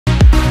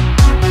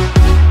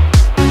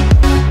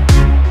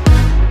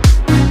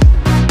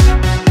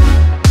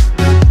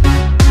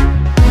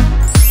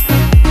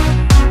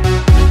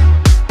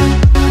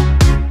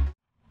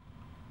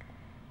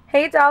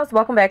dolls,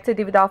 welcome back to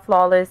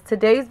DivaDollFlawless.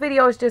 Today's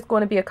video is just going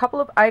to be a couple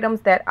of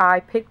items that I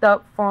picked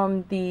up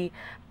from the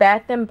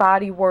Bath &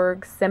 Body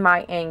Works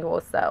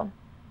semi-annual sale.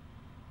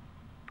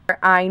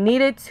 I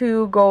needed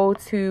to go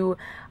to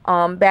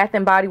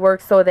Bath & Body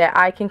Works so that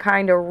I can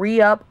kind of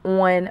re-up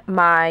on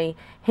my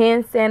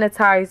hand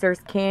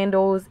sanitizers,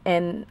 candles,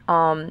 and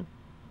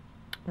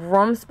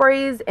room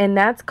sprays, and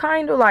that's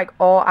kind of like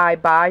all I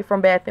buy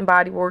from Bath &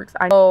 Body Works.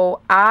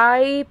 So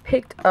I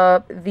picked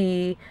up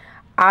the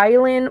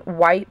Island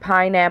White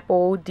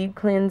Pineapple Deep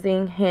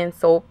Cleansing Hand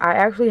Soap. I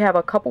actually have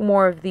a couple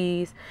more of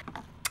these.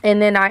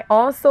 And then I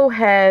also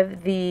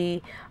have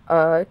the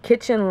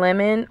Kitchen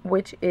Lemon,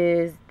 which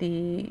is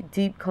the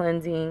Deep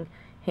Cleansing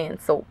Hand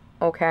Soap.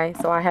 Okay,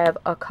 so I have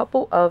a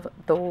couple of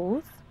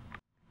those.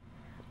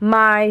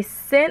 My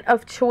scent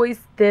of choice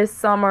this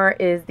summer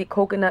is the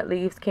Coconut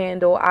Leaves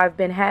candle. I've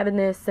been having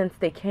this since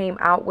they came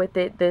out with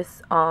it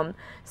this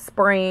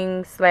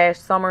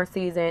spring/summer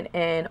season,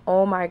 and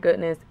oh my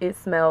goodness, it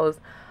smells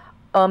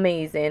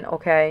amazing.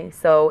 Okay,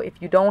 so if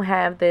you don't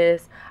have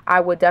this, I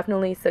would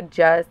definitely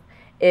suggest,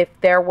 if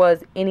there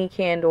was any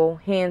candle,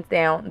 hands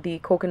down the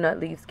Coconut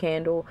Leaves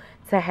candle,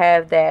 to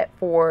have that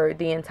for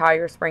the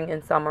entire spring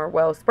and summer.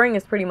 Well, spring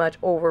is pretty much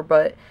over,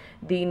 but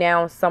the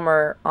now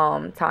summer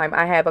time,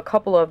 I have a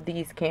couple of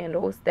these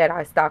candles that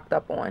I stocked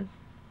up on.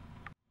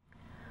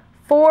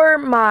 For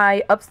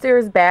my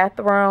upstairs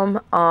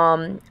bathroom,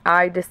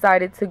 I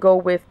decided to go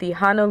with the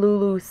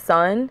Honolulu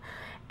Sun,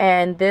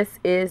 and this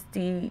is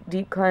the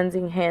Deep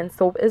Cleansing Hand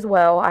Soap as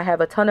well. I have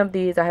a ton of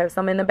these. I have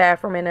some in the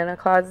bathroom and in a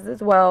closet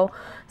as well.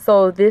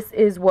 So this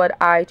is what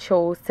I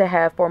chose to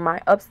have for my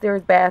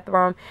upstairs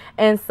bathroom.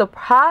 And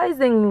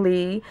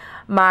surprisingly,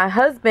 my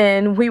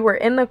husband, we were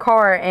in the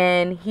car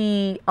and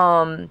he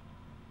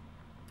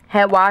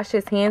had washed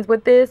his hands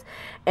with this,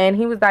 and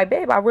he was like,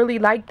 "Babe, I really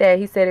like that."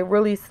 He said it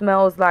really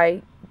smells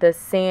like the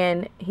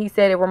sand. He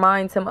said it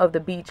reminds him of the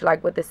beach,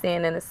 like with the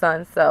sand and the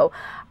sun. So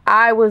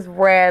I was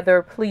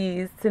rather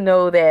pleased to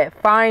know that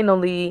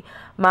finally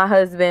my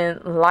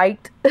husband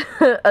liked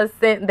a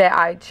scent that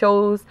I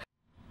chose.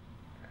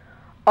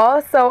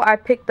 Also, I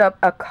picked up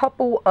a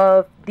couple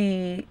of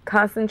the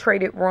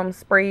concentrated room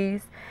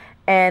sprays,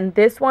 and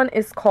this one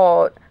is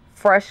called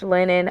Fresh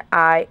Linen.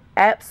 I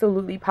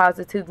absolutely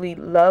positively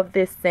love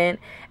this scent.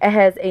 It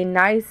has a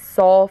nice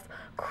soft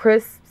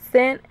crisp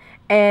scent,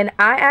 and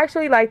I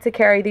actually like to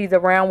carry these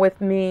around with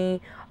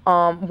me,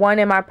 one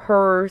in my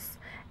purse.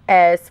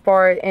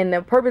 And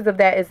the purpose of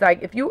that is,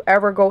 like, if you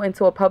ever go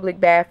into a public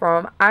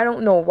bathroom, I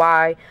don't know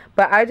why,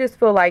 but I just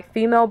feel like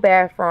female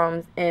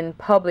bathrooms in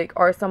public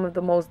are some of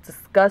the most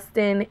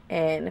disgusting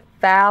and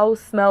foul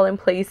smelling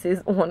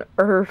places on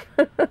earth.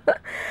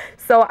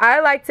 So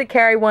I like to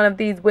carry one of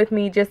these with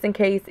me just in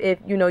case, if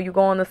you know, you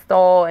go in the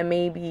stall and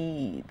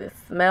maybe the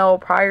smell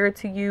prior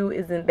to you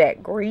isn't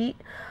that great.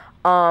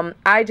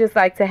 I just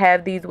like to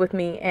have these with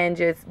me and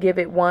just give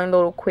it one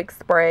little quick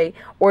spray,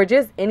 or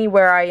just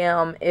anywhere I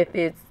am. If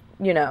it's,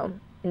 you know,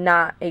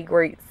 not a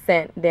great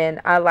scent,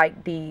 then I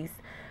like these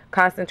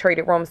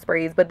concentrated room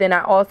sprays. But then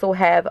I also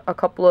have a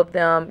couple of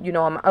them, you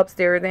know, on my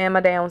upstairs and my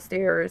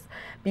downstairs,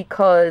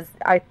 because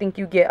I think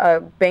you get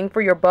a bang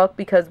for your buck,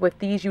 because with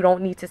these you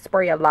don't need to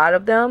spray a lot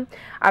of them.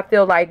 I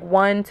feel like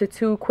 1 to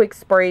 2 quick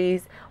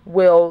sprays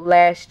will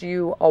last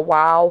you a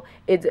while.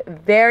 It's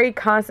very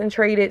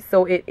concentrated,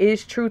 so it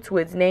is true to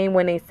its name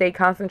when they say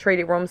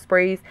concentrated room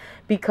sprays,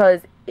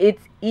 because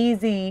it's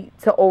easy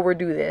to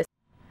overdo this.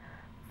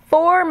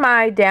 For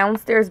my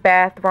downstairs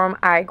bathroom,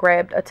 I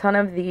grabbed a ton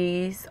of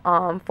these.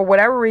 For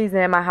whatever reason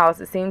in my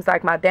house, it seems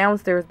like my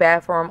downstairs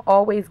bathroom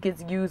always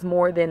gets used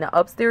more than the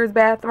upstairs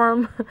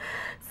bathroom.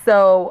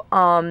 So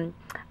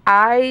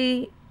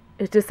I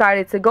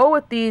decided to go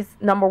with these,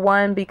 number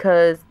one,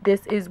 because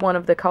this is one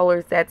of the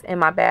colors that's in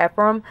my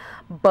bathroom,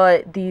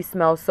 but these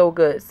smell so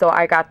good. So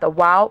I got the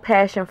Wild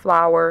Passion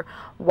Flower,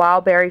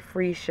 Wild Berry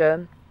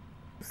Freesia.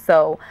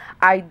 So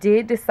I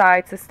did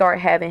decide to start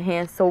having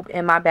hand soap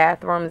in my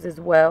bathrooms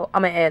as well.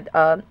 I'm going to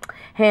add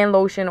hand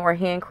lotion or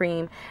hand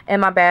cream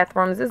in my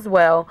bathrooms as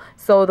well.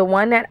 So the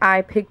one that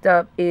I picked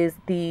up is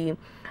the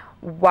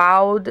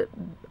Wild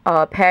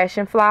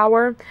Passion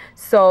Flower.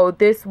 So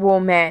this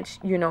will match,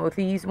 you know,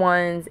 these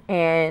ones.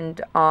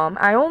 And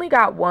I only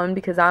got one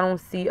because I don't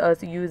see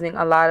us using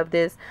a lot of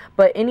this.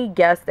 But any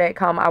guests that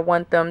come, I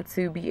want them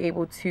to be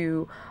able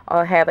to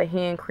have a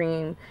hand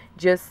cream,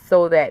 just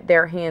so that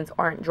their hands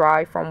aren't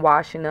dry from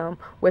washing them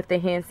with the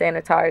hand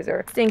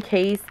sanitizer. Just in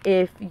case,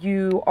 if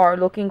you are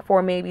looking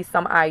for maybe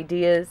some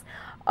ideas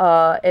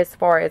as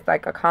far as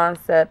like a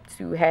concept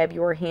to have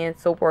your hand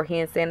soap or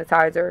hand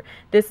sanitizer,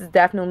 this is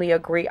definitely a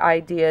great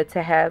idea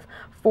to have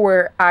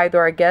for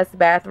either a guest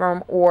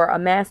bathroom or a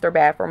master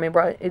bathroom.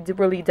 It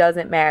really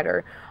doesn't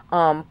matter.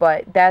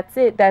 But that's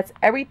it. That's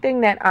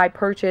everything that I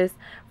purchased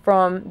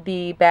from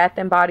the Bath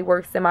 & Body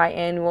Works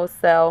semi-annual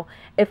sale.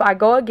 If I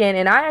go again,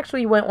 and I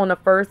actually went on the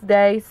first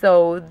day,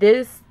 so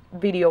this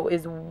video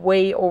is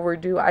way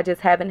overdue. I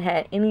just haven't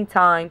had any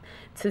time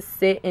to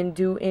sit and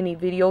do any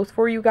videos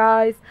for you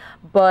guys.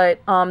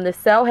 But the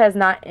sale has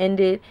not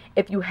ended.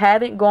 If you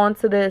haven't gone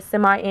to the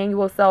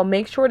semi-annual sale,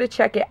 make sure to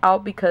check it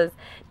out, because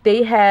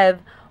they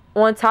have,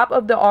 on top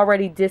of the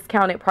already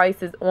discounted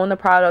prices on the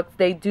products,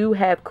 they do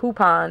have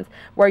coupons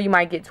where you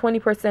might get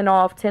 20%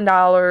 off,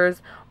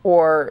 $10,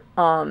 or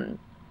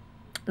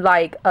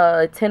like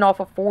 10 off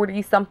of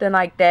 40, something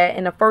like that.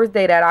 And the first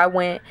day that I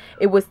went,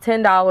 it was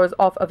 $10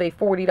 off of a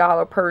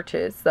 $40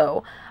 purchase.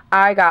 So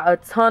I got a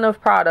ton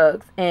of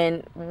products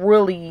and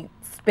really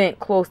spent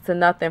close to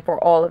nothing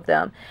for all of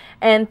them.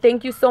 And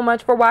thank you so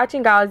much for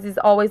watching, guys, as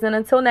always. And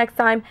until next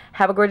time,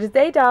 have a gorgeous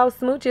day, dolls.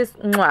 Smooches.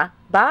 Mwah.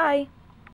 Bye.